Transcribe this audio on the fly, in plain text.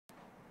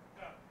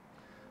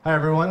Hi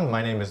everyone,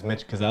 my name is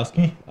Mitch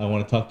Kosowski. I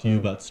want to talk to you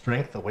about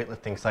Strength, a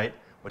weightlifting site,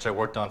 which I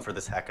worked on for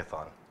this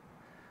hackathon.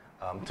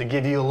 To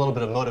give you a little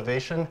bit of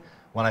motivation,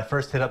 when I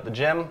first hit up the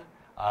gym,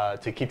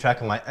 to keep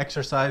track of my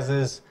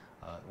exercises,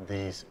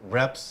 the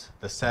reps,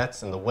 the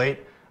sets, and the weight,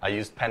 I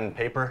used pen and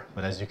paper,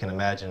 but as you can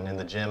imagine in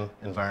the gym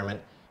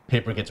environment,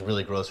 paper gets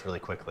really gross really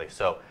quickly.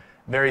 So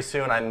very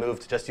soon I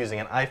moved to just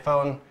using an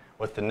iPhone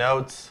with the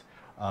notes,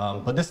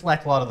 but this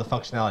lacked a lot of the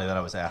functionality that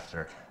I was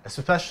after,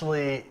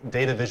 especially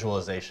data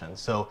visualization.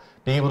 So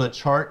being able to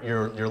chart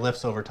your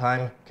lifts over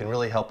time can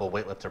really help a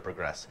weightlifter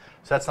progress.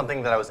 So that's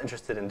something that I was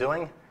interested in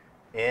doing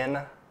in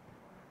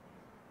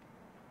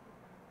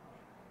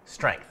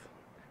Strength,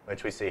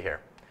 which we see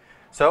here.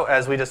 So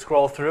as we just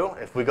scroll through,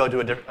 if we go to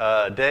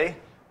a day,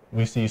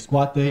 we see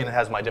squat day, and it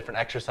has my different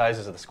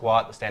exercises of the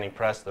squat, the standing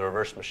press, the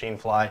reverse machine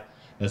fly,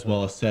 as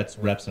well as sets,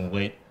 reps, and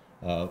weight,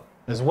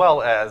 as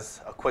well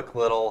as a quick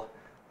little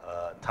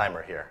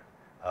timer here,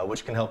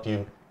 which can help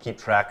you keep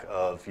track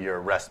of your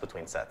rest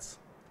between sets.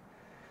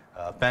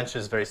 Bench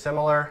is very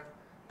similar,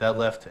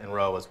 deadlift and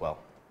row as well.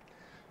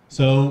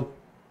 So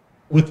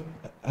with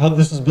how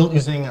this is built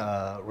using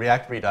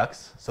React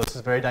Redux, so this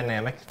is very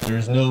dynamic.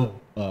 There's no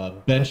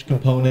bench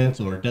component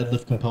or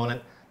deadlift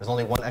component. There's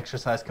only one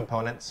exercise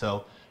component.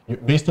 So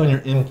based on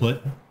your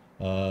input,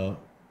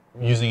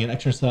 using an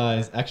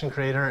exercise action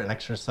creator, an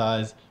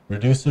exercise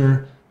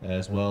reducer,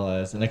 as well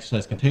as an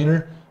exercise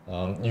container,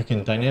 you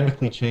can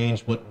dynamically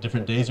change what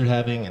different days you're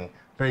having and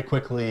very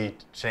quickly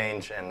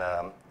change and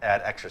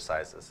add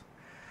exercises.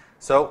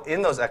 So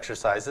in those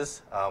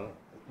exercises,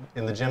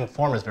 in the gym,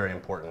 form is very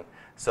important.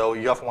 So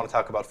you often want to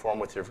talk about form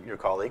with your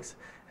colleagues.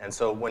 And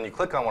so when you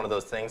click on one of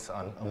those things,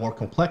 on a more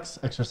complex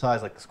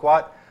exercise like the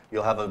squat,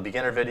 you'll have a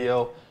beginner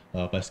video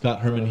by Scott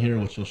Herman here,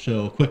 which will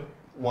show a quick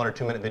 1 or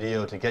 2 minute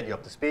video to get you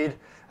up to speed,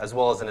 as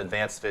well as an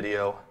advanced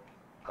video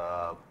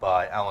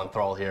by Alan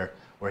Thrall here,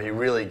 where he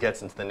really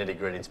gets into the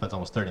nitty-gritty and spends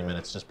almost 30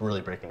 minutes just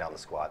really breaking down the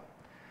squat.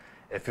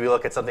 If you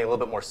look at something a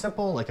little bit more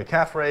simple, like a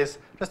calf raise,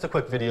 just a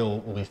quick video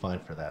will be fine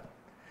for that.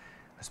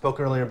 I spoke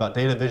earlier about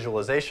data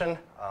visualization,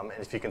 and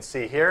if you can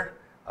see here,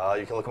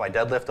 you can look at my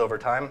deadlift over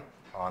time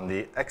on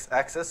the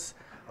x-axis,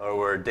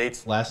 or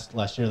dates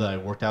last year that I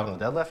worked out on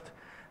the deadlift,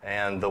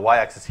 and the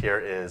y-axis here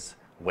is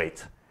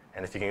weight.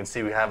 And if you can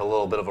see, we have a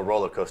little bit of a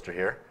roller coaster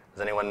here.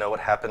 Does anyone know what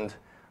happened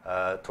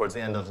towards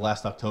the end of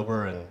last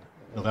October and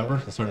November,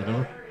 the start of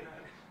November?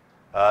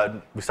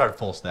 We started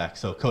full stack,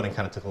 so coding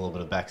kind of took a little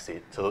bit of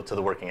backseat to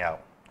the working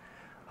out.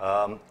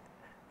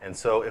 And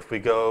so if we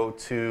go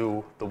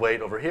to the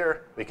weight over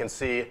here, we can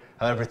see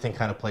how everything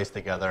kind of plays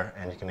together,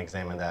 and you can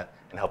examine that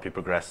and help you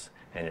progress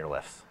in your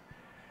lifts.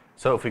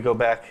 So if we go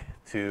back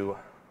to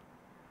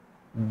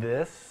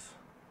this,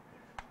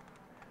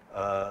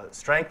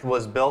 Strength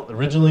was built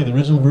originally, the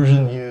original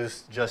version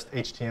used just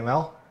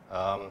HTML,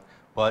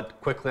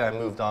 but quickly I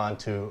moved on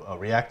to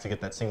React to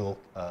get that single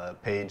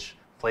page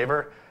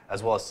flavor,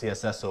 as well as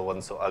CSS so it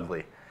wasn't so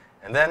ugly.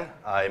 And then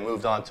I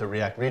moved on to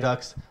React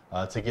Redux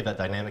to give that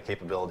dynamic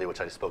capability, which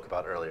I spoke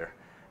about earlier.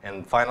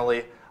 And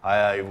finally,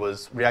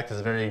 React is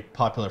a very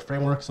popular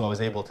framework, so I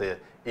was able to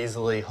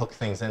easily hook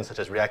things in, such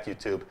as React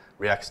YouTube,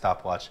 React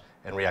Stopwatch,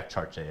 and React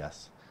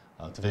Chart.js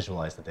to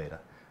visualize the data.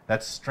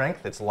 That's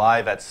Strength. It's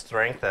live at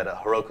Strength at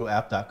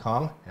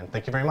herokuapp.com, and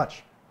thank you very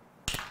much.